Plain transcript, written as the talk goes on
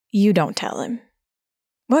You don't tell him.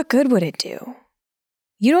 What good would it do?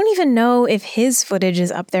 You don't even know if his footage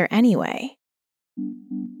is up there anyway.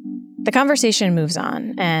 The conversation moves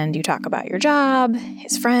on, and you talk about your job,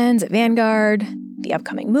 his friends at Vanguard, the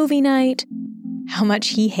upcoming movie night, how much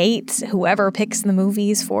he hates whoever picks the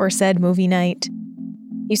movies for said movie night.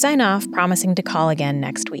 You sign off, promising to call again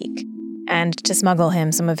next week, and to smuggle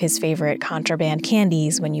him some of his favorite contraband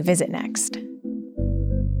candies when you visit next.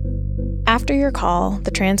 After your call,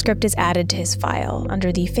 the transcript is added to his file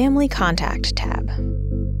under the Family Contact tab.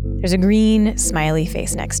 There's a green, smiley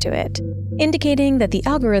face next to it, indicating that the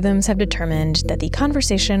algorithms have determined that the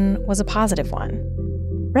conversation was a positive one.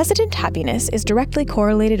 Resident happiness is directly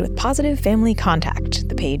correlated with positive family contact,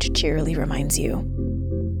 the page cheerily reminds you.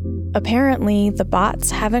 Apparently, the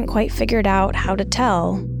bots haven't quite figured out how to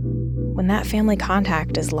tell when that family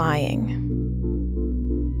contact is lying.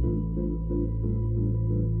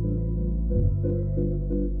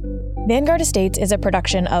 Vanguard Estates is a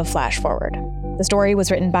production of Flash Forward. The story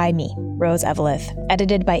was written by me, Rose Eveleth,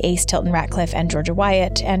 edited by Ace Tilton Ratcliffe and Georgia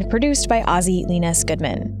Wyatt, and produced by Ozzy Linus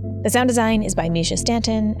Goodman. The sound design is by Misha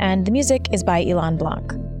Stanton, and the music is by Elon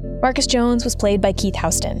Blanc. Marcus Jones was played by Keith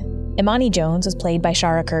Houston. Imani Jones was played by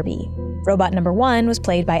Shara Kirby. Robot Number 1 was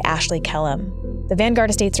played by Ashley Kellum. The Vanguard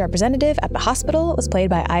Estates representative at the hospital was played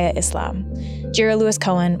by Aya Islam. Jira Lewis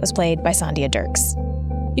Cohen was played by Sandia Dirks.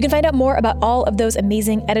 You can find out more about all of those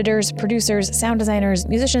amazing editors, producers, sound designers,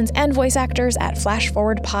 musicians, and voice actors at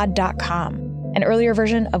flashforwardpod.com. An earlier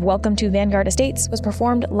version of Welcome to Vanguard Estates was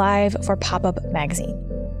performed live for Pop-Up Magazine.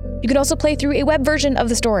 You can also play through a web version of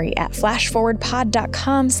the story at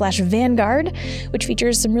flashforwardpod.com/Vanguard, which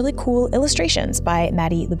features some really cool illustrations by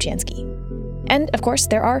Maddie Lubchansky. And, of course,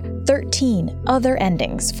 there are 13 other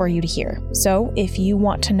endings for you to hear. So if you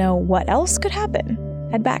want to know what else could happen,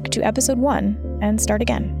 head back to episode 1 and start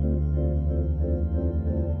again.